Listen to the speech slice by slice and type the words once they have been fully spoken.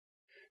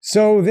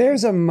So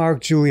there's a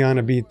Mark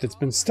Guiliana beat that's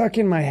been stuck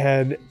in my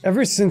head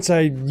ever since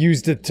I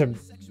used it to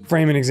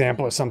frame an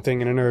example of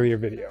something in an earlier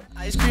video.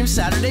 Ice cream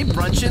Saturday,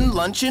 brunchin',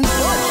 lunchin',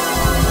 lunch.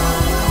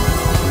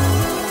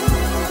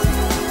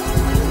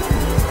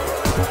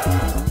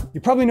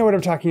 You probably know what I'm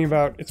talking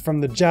about. It's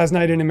from the Jazz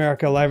Night in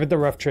America Live at the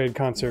Rough Trade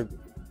concert.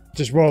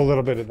 Just roll a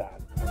little bit of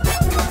that.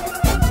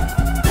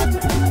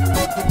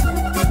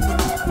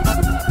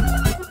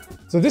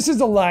 So this is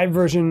the live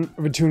version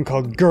of a tune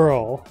called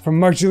Girl from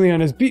Mark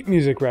Guiliana's Beat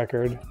Music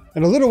record.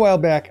 And a little while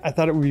back, I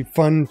thought it would be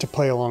fun to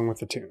play along with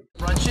the tune.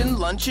 Brunchin',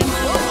 lunchin',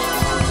 lunch.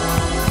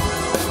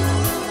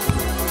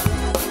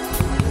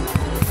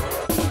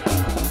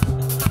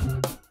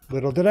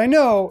 Little did I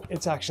know,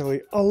 it's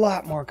actually a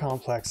lot more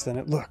complex than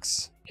it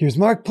looks. Here's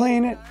Mark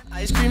playing it.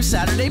 Ice cream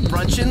Saturday,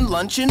 brunchin',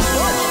 lunchin', lunch.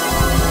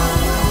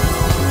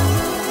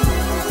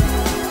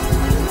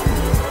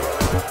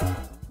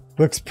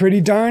 Looks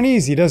pretty darn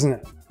easy, doesn't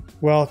it?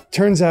 Well,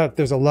 turns out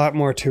there's a lot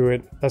more to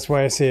it. That's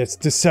why I say it's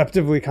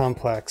deceptively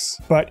complex.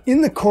 But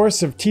in the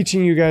course of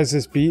teaching you guys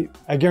this beat,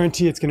 I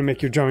guarantee it's going to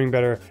make your drumming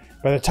better.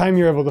 By the time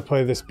you're able to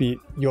play this beat,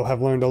 you'll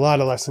have learned a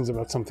lot of lessons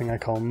about something I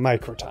call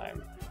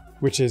microtime,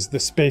 which is the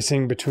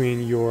spacing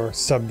between your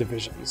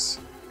subdivisions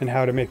and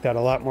how to make that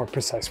a lot more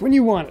precise when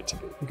you want it to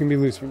be. You can be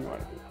loose when you want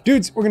it to be.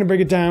 Dudes, we're going to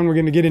break it down. We're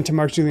going to get into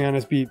Mark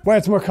Guiliana's beat, why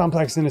it's more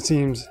complex than it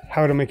seems,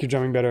 how it'll make your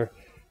drumming better.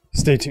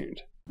 Stay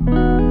tuned.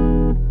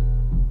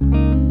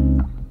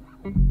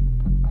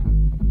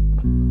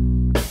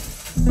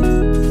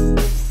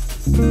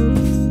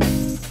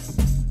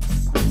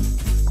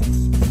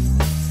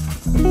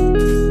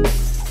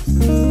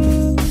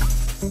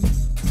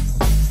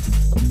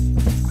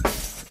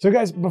 So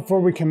guys,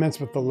 before we commence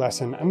with the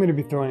lesson, I'm going to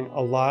be throwing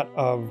a lot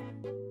of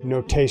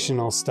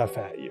notational stuff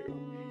at you.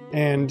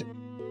 And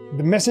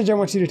the message I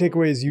want you to take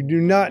away is you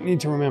do not need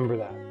to remember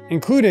that.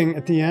 Including,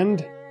 at the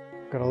end,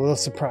 I've got a little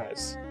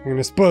surprise. I'm going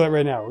to spoil it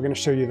right now. We're going to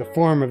show you the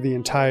form of the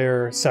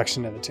entire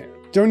section of the tune.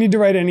 Don't need to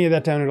write any of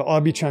that down. It'll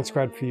all be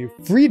transcribed for you.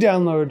 Free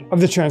download of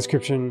the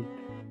transcription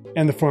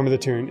and the form of the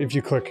tune if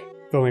you click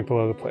the link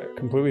below the player.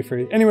 Completely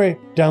free. Anyway,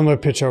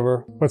 download pitch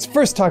over. Let's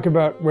first talk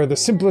about where the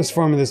simplest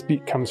form of this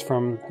beat comes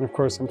from. And of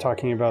course, I'm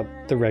talking about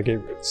the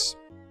reggae roots.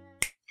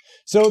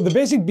 So the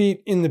basic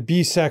beat in the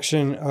B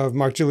section of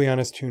Mark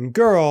Guiliana's tune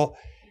Girl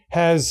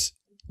has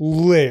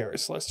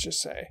layers, let's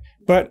just say.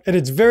 But at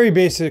its very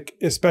basic,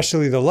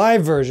 especially the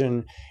live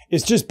version,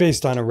 it's just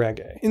based on a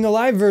reggae. In the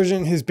live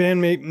version, his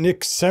bandmate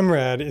Nick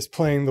Semrad is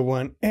playing the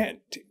 1 and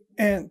 2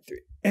 and 3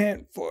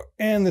 and 4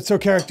 and that's so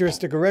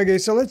characteristic of reggae.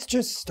 So let's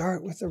just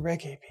start with the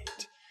reggae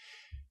beat.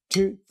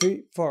 2,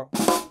 3, 4.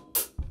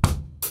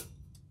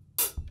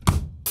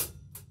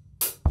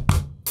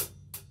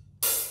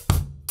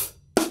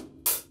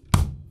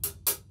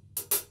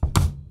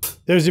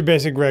 There's your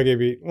basic reggae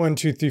beat, 1,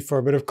 2, 3,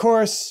 4. But of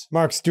course,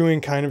 Mark's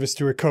doing kind of a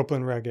Stuart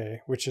Copeland reggae,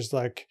 which is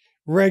like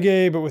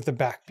reggae, but with the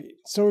backbeat.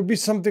 So it would be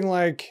something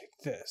like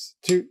this,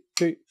 2,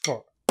 3,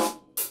 4.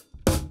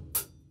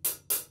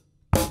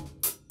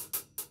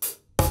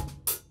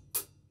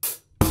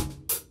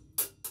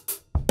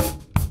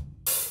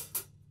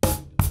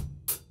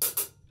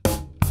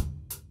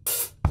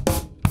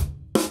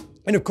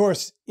 And of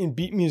course, in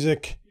beat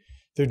music,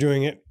 they're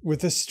doing it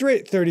with a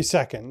straight 30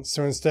 seconds.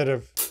 So instead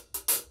of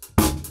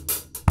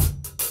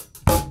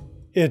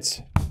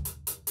it's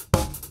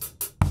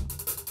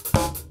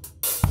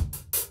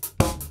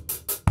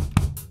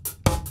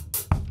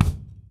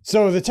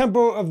so the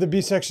tempo of the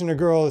B section of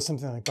Girl is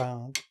something like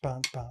bounce,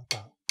 bounce, bounce,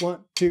 bounce. 1,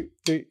 2,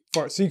 3,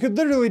 4. So you could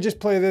literally just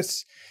play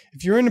this.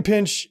 If you're in a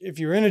pinch, if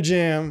you're in a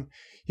jam,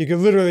 you could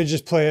literally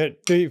just play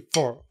it 3,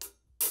 4.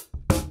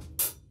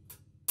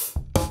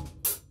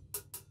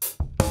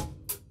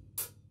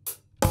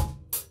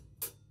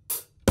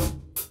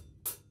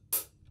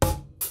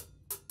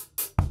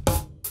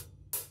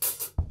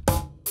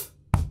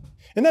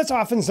 And that's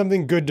often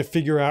something good to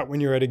figure out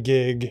when you're at a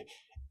gig.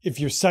 If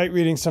you're sight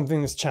reading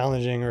something that's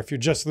challenging, or if you're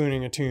just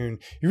learning a tune,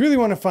 you really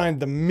want to find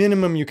the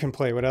minimum you can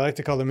play, what I like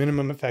to call the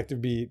minimum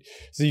effective beat,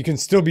 so you can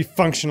still be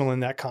functional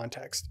in that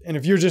context. And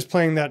if you're just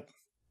playing that,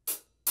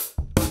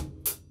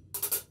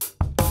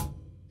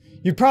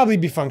 you'd probably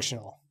be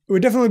functional. It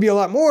would definitely be a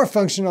lot more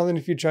functional than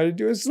if you try to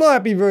do a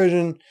sloppy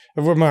version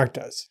of what Mark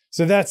does.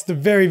 So that's the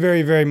very,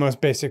 very, very most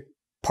basic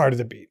part of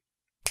the beat.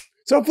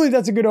 So hopefully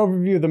that's a good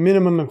overview of the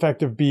minimum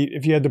effective beat.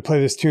 If you had to play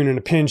this tune in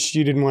a pinch,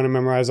 you didn't want to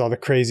memorize all the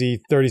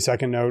crazy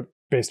 30-second note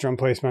bass drum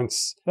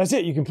placements. That's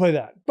it, you can play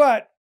that.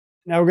 But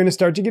now we're going to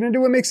start to get into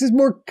what makes this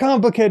more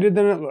complicated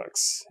than it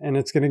looks. And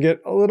it's going to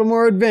get a little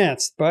more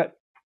advanced, but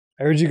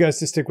I urge you guys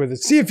to stick with it.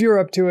 See if you're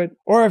up to it.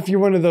 Or if you're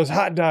one of those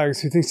hot dogs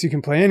who thinks you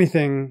can play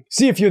anything,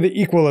 see if you're the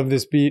equal of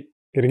this beat.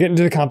 Going to get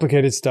into the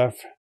complicated stuff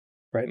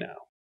right now.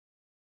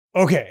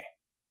 Okay,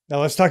 now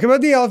let's talk about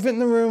the elephant in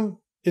the room.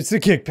 It's the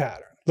kick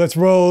pattern. Let's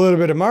roll a little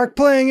bit of Mark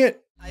playing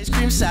it. Ice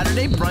cream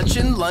Saturday,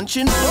 brunchin',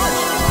 lunchin', lunch.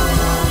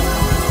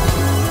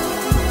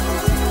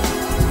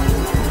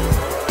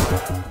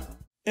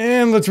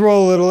 And let's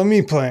roll a little of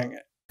me playing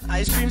it.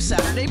 Ice cream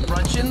Saturday,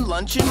 brunchin',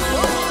 lunchin',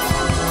 lunch.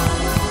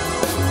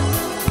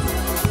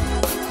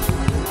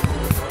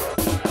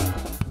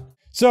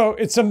 So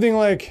it's something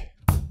like,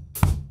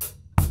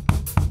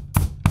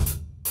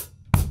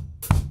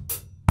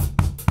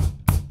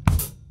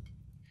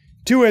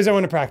 two ways I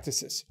want to practice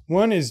this.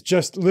 One is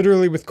just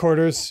literally with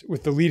quarters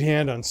with the lead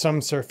hand on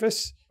some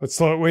surface. Let's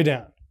slow it way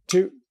down.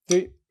 2,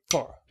 3,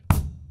 4.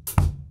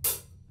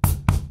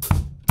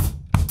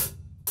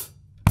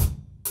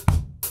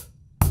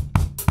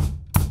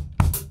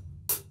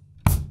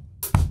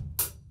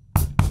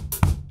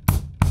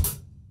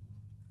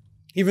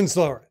 Even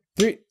slower.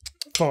 3,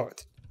 4.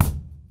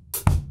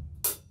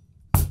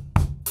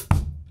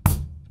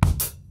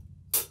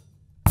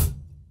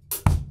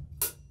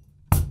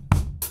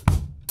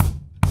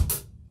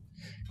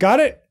 Got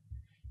it?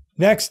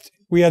 Next,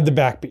 we add the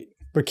backbeat,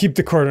 but keep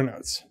the quarter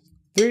notes.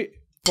 3,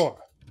 4.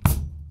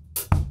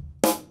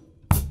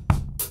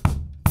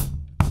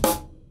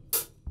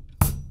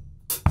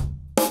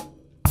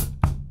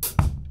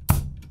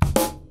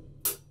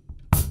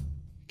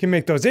 You can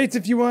make those 8s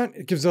if you want.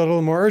 It gives it a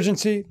little more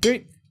urgency.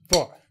 3,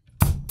 4.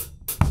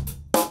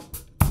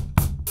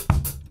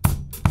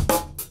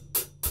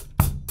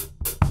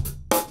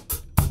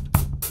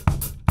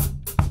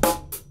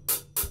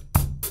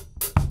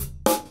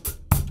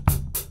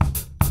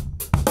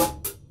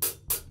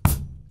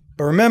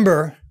 But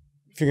remember,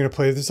 if you're going to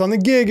play this on the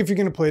gig, if you're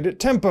going to play it at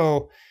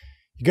tempo,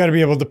 you got to be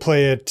able to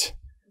play it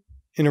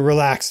in a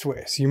relaxed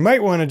way. So you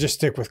might want to just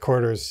stick with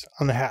quarters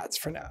on the hats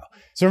for now.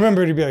 So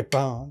remember to be like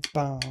boom,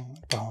 boom,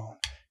 boom,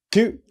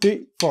 2,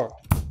 3, 4.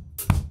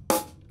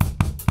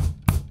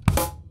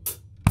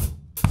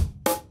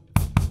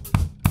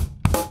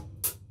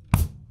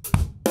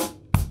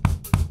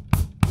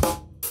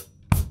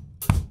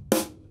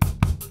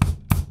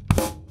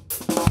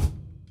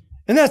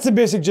 And that's the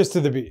basic gist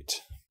of the beat.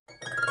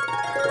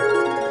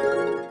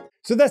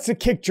 So that's the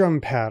kick drum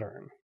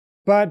pattern,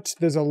 but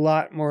there's a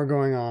lot more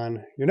going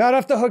on. You're not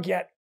off the hook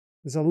yet.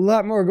 There's a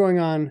lot more going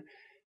on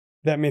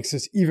that makes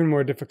this even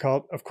more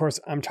difficult. Of course,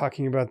 I'm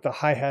talking about the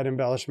hi-hat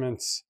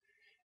embellishments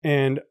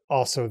and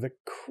also the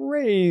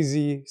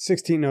crazy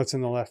 16 notes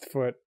in the left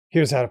foot.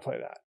 Here's how to play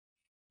that.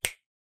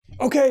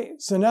 Okay,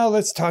 so now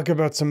let's talk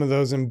about some of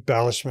those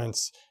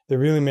embellishments that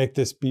really make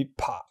this beat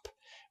pop.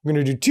 I'm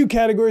going to do 2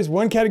 categories.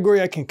 One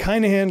category I can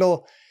kind of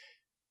handle.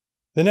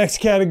 The next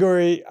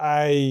category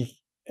I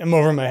am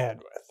over my head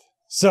with.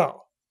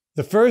 So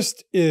the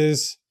first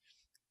is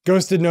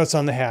ghosted notes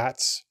on the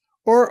hats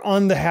or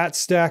on the hat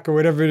stack or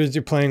whatever it is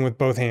you're playing with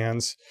both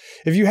hands.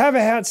 If you have a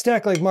hat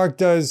stack like Mark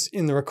does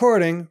in the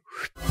recording,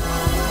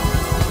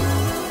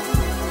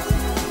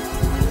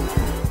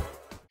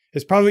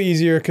 it's probably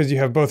easier because you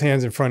have both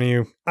hands in front of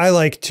you. I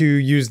like to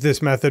use this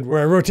method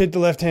where I rotate the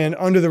left hand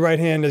under the right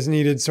hand as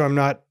needed so I'm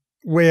not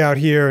way out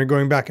here and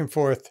going back and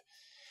forth.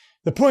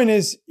 The point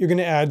is you're going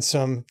to add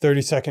some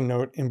 30-second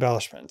note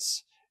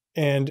embellishments.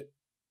 And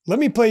let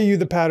me play you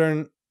the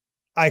pattern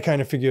I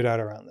kind of figured out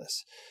around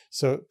this.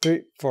 So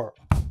 3, 4.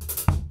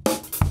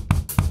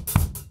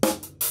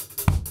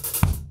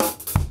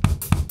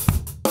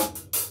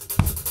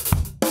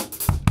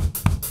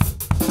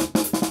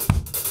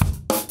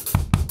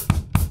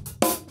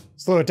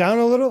 Slow it down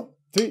a little.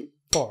 3,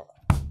 4.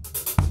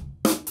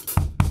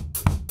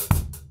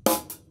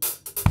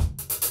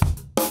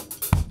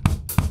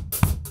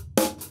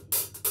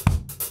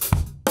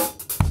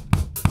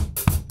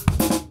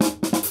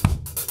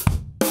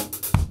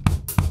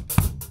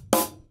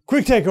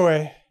 Quick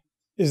takeaway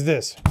is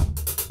this.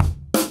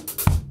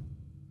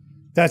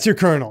 That's your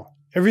kernel.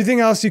 Everything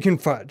else you can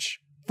fudge.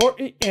 4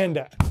 and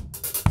that.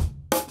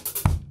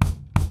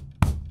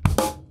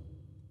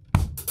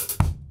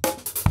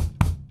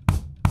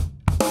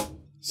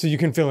 So you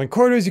can fill in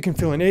quarters, you can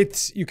fill in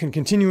 8ths, you can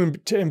continue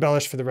to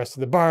embellish for the rest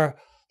of the bar.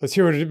 Let's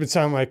hear what it would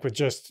sound like with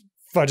just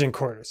fudging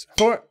quarters.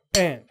 4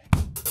 and.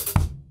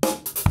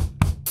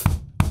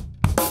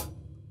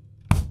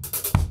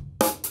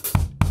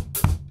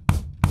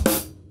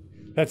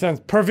 That sounds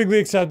perfectly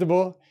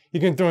acceptable.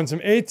 You can throw in some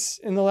 8ths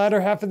in the latter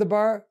half of the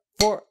bar.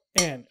 4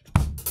 and.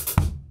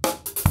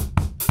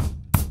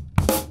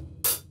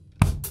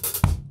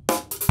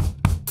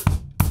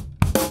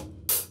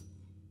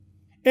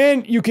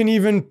 And you can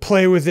even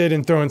play with it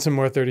and throw in some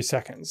more 30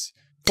 seconds.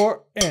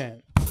 4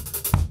 and.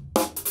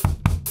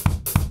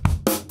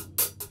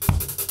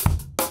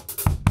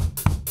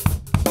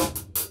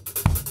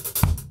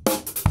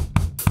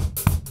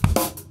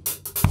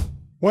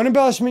 One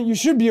embellishment you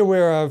should be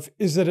aware of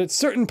is that at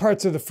certain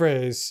parts of the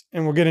phrase,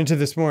 and we'll get into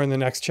this more in the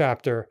next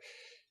chapter,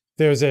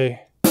 there's a,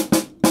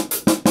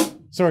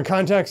 so in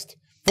context,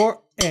 4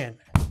 and.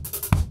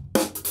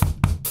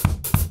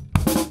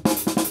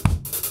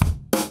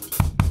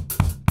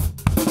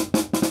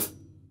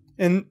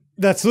 And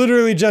that's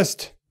literally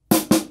just,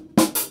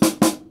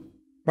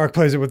 Mark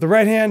plays it with the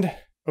right hand.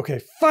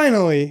 Okay,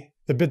 finally,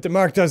 the bit that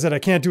Mark does that I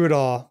can't do at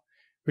all,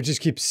 which is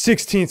keep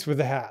 16ths with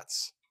the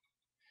hats.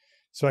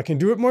 So I can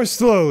do it more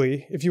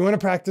slowly. If you want to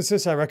practice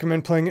this, I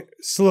recommend playing it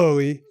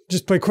slowly.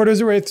 Just play quarters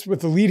or 8ths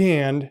with the lead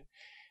hand.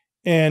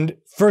 And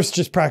first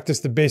just practice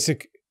the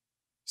basic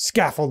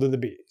scaffold of the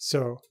beat.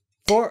 So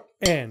 4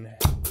 and.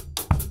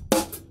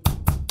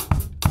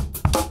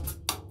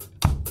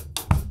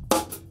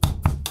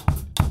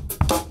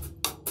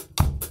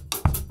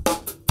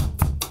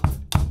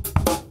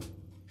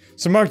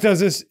 So Mark does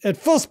this at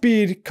full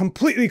speed,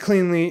 completely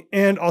cleanly,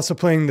 and also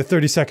playing the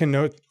 30-second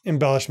note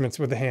embellishments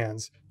with the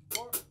hands.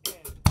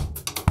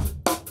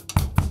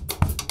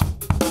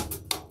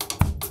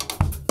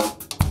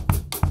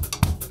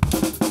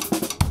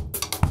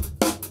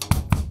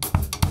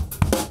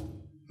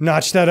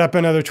 Notch that up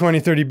another 20,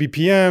 30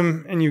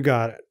 BPM, and you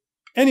got it.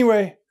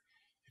 Anyway,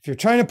 if you're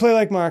trying to play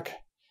like Mark,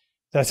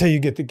 that's how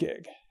you get the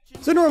gig.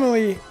 So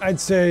normally,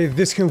 I'd say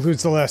this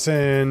concludes the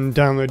lesson,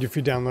 download your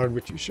free download,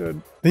 which you should.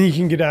 Then you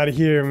can get out of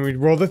here and we'd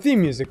roll the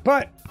theme music.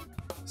 But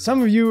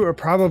some of you are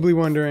probably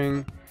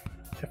wondering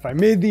if I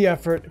made the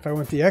effort, if I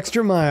went the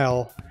extra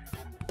mile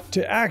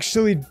to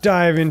actually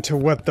dive into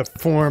what the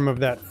form of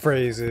that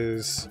phrase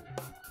is,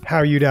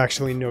 how you'd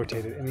actually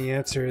notate it. And the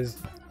answer is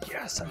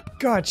yes, I've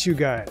got you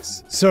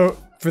guys. So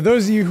for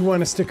those of you who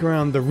want to stick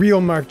around, the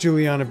real Mark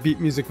Guiliana beat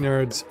music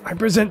nerds, I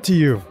present to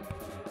you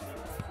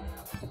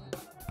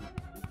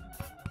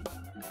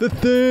the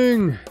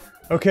thing.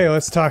 Okay,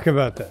 let's talk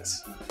about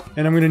this.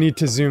 And I'm gonna need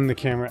to zoom the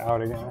camera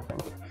out again, I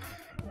think.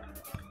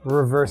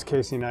 Reverse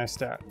Casey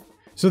Neistat.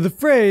 So the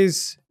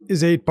phrase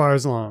is 8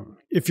 bars long,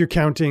 if you're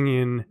counting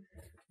in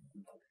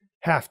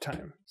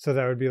halftime. So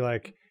that would be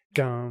like,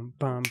 dum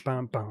bum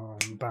bum bum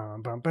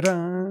bum bum ba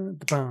dum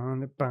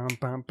bum bum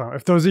bum bum.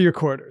 If those are your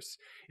quarters.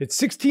 It's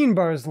 16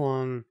 bars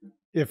long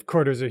if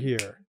quarters are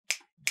here,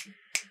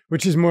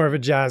 which is more of a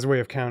jazz way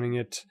of counting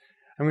it.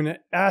 I'm going to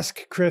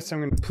ask Chris, I'm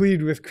going to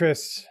plead with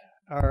Chris,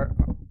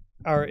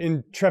 our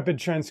intrepid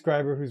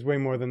transcriber, who's way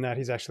more than that.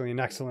 He's actually an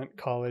excellent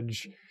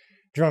college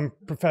drum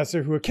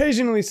professor who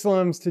occasionally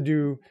slums to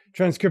do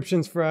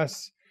transcriptions for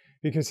us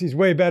because he's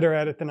way better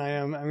at it than I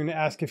am. I'm going to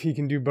ask if he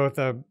can do both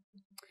a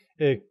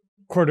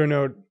quarter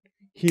note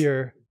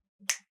here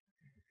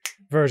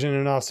version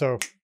and also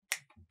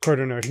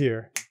quarter note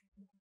here.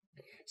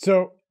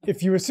 So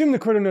if you assume the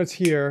quarter note's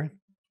here,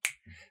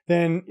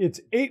 then it's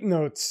 8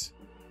 notes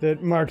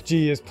that Mark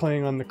G is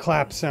playing on the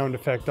clap sound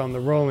effect on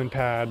the Roland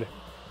pad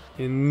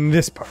in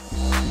this part.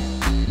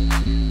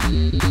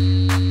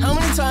 How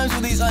many times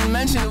will these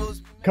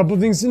unmentionables? Couple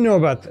things to know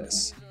about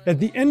this. At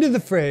the end of the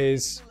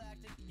phrase,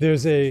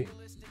 there's a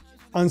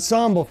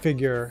ensemble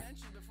figure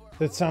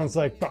that sounds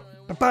like ba,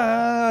 ba,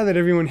 ba, that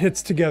everyone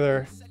hits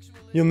together.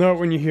 You'll know it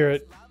when you hear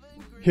it.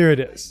 Here it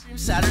is.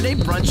 Saturday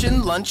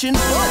brunchin', lunchin',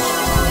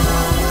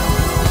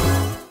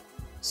 bunch.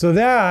 So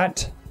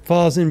that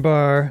falls in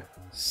bar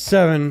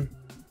 7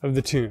 of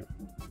the tune.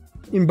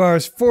 In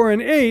bars 4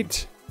 and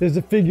 8, there's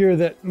a figure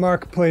that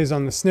Mark plays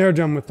on the snare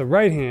drum with the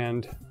right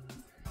hand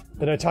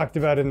that I talked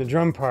about in the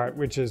drum part,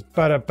 which is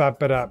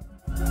ba-da-ba-ba-da.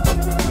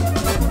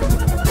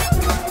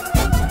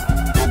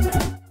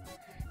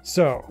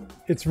 So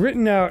it's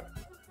written out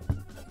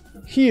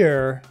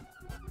here,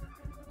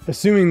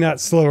 assuming that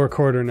slower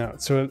quarter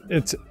note. So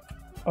it's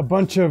a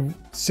bunch of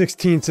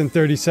 16ths and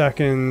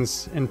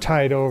 32nds and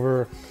tied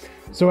over.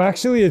 So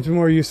actually it's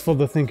more useful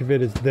to think of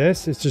it as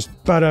this. It's just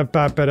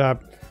ba-da-ba-ba-da,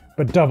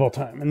 but double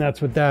time. And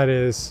that's what that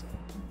is.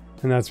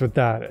 And that's what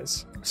that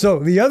is. So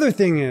the other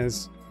thing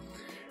is,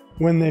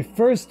 when they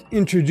first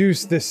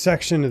introduced this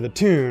section of the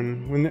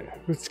tune,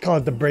 let's call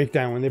it the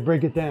breakdown, when they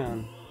break it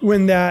down,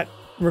 when that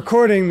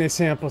recording they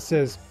sample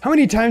says, how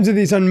many times are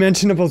these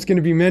unmentionables going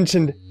to be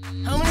mentioned?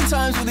 How many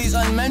times will these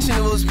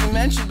unmentionables be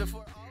mentioned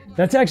before?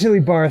 That's actually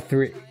bar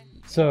 3.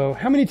 So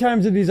how many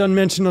times are these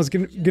unmentionables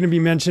going to be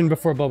mentioned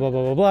before blah, blah,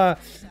 blah, blah, blah.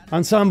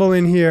 Ensemble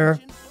in here.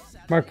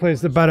 Mark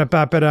plays the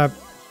ba-da-ba-ba-da.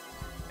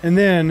 And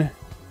then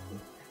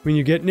when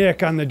you get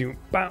Nick on the doom,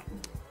 bam,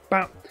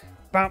 bam,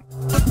 bam.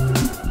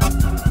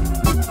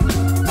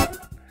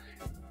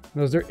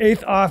 Those are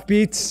 8th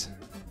offbeats.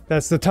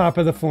 That's the top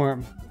of the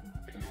form.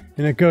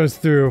 And it goes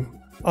through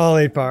all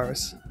 8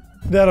 bars.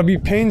 That'll be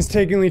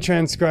painstakingly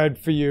transcribed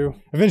for you.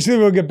 Eventually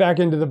we'll get back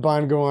into the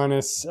Bon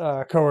Gowanus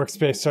co-work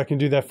space so I can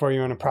do that for you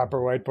on a proper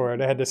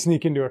whiteboard. I had to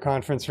sneak into a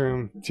conference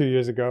room 2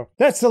 years ago.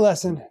 That's the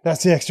lesson.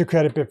 That's the extra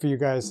credit bit for you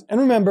guys. And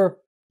remember,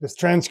 this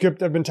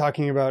transcript I've been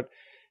talking about,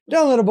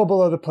 downloadable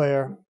below the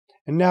player.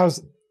 And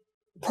now's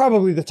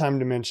probably the time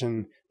to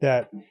mention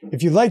that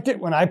if you liked it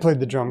when I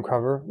played the drum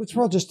cover, let's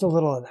roll just a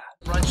little of that.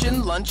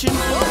 Brunchin', lunchin',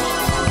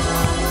 bunch.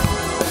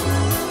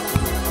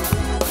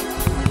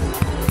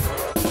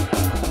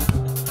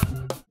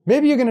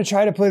 Maybe you're going to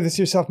try to play this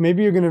yourself.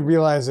 Maybe you're going to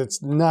realize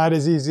it's not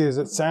as easy as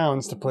it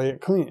sounds to play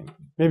it clean.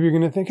 Maybe you're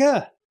going to think,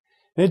 it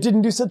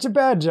didn't do such a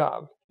bad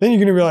job. Then you're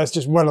going to realize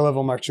just what a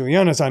level Mark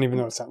Guiliana's on, even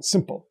though it sounds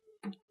simple.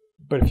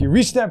 But if you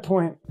reach that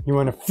point, you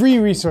want a free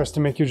resource to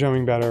make your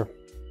drumming better,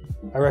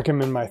 I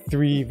recommend my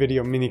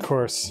 3-video mini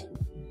course,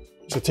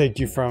 which will take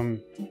you from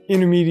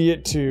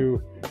intermediate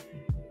to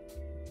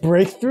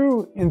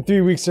breakthrough in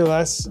 3 weeks or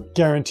less.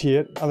 Guarantee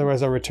it.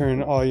 Otherwise, I'll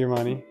return all your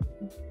money.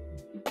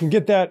 You can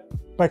get that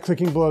by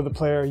clicking below the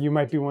player. You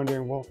might be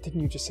wondering, well,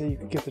 didn't you just say you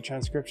could get the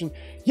transcription?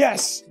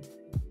 Yes!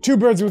 2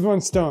 birds with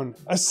 1 stone.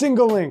 A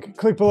single link.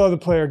 Click below the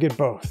player, get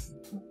both.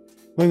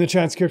 Learn the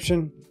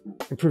transcription,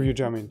 improve your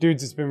drumming.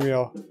 Dudes, it's been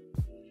real.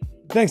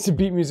 Thanks to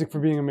Beat Music for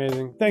being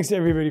amazing. Thanks to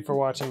everybody for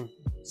watching.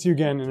 See you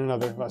again in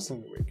another lesson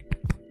of the week.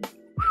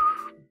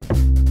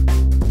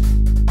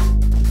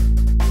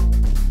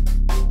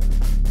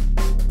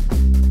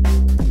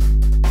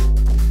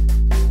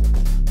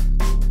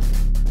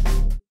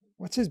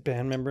 his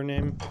band member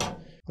name?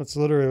 Let's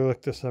literally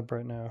look this up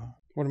right now.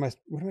 What am I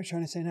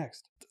trying to say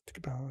next?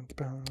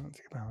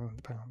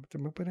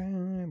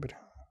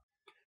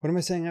 What am I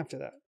saying after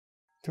that?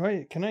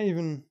 Can I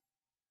even?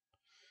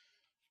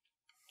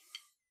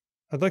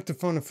 I'd like to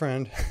phone a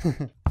friend.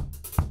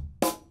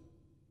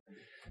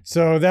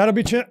 So that'll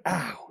be chill.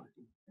 Ow.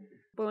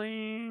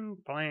 Bling,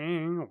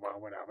 bling,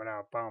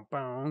 boom, boom,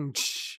 boom.